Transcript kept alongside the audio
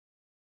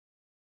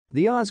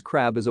The AHS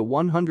Krab is a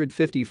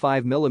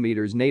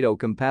 155mm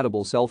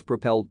NATO-compatible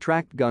self-propelled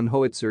tracked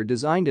gun-howitzer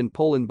designed in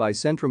Poland by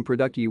Centrum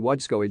Produkcji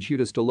Wojskowej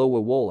Huta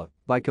Stalowa Wola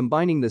by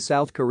combining the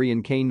South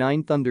Korean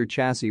K9 Thunder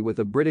chassis with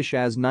a British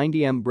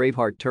AS-90M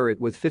Braveheart turret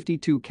with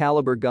 52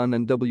 caliber gun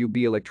and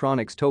WB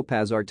Electronics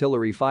Topaz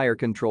artillery fire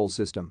control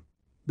system.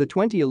 The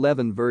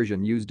 2011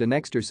 version used an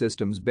Exter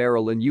Systems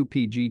barrel and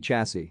UPG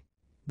chassis.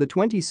 The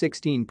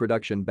 2016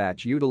 production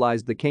batch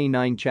utilized the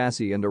K9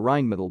 chassis and a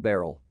Rheinmetall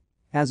barrel.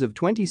 As of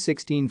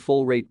 2016,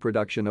 full-rate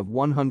production of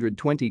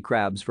 120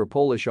 Krabs for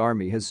Polish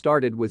Army has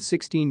started with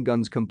 16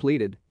 guns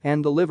completed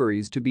and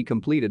deliveries to be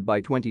completed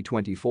by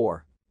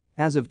 2024.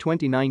 As of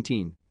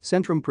 2019,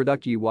 Centrum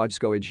Produkcji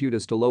Wojskowej Huta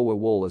Stalowa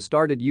Wola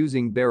started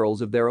using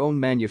barrels of their own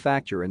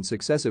manufacture in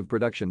successive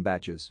production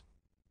batches.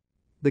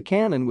 The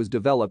cannon was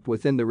developed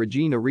within the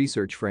Regina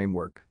research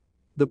framework.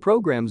 The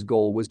program's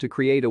goal was to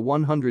create a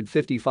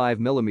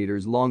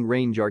 155mm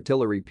long-range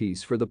artillery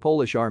piece for the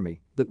Polish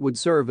Army that would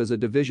serve as a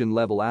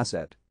division-level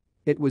asset.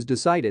 It was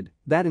decided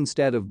that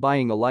instead of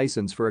buying a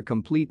license for a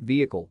complete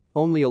vehicle,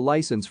 only a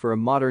license for a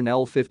modern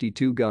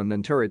L-52 gun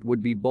and turret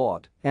would be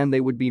bought, and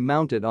they would be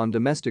mounted on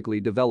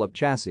domestically developed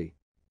chassis.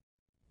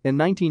 In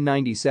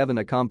 1997,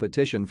 a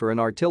competition for an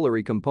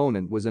artillery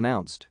component was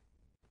announced.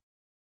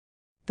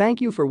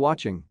 Thank you for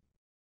watching.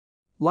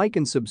 Like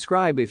and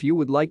subscribe if you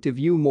would like to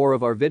view more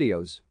of our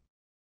videos.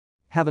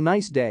 Have a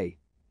nice day.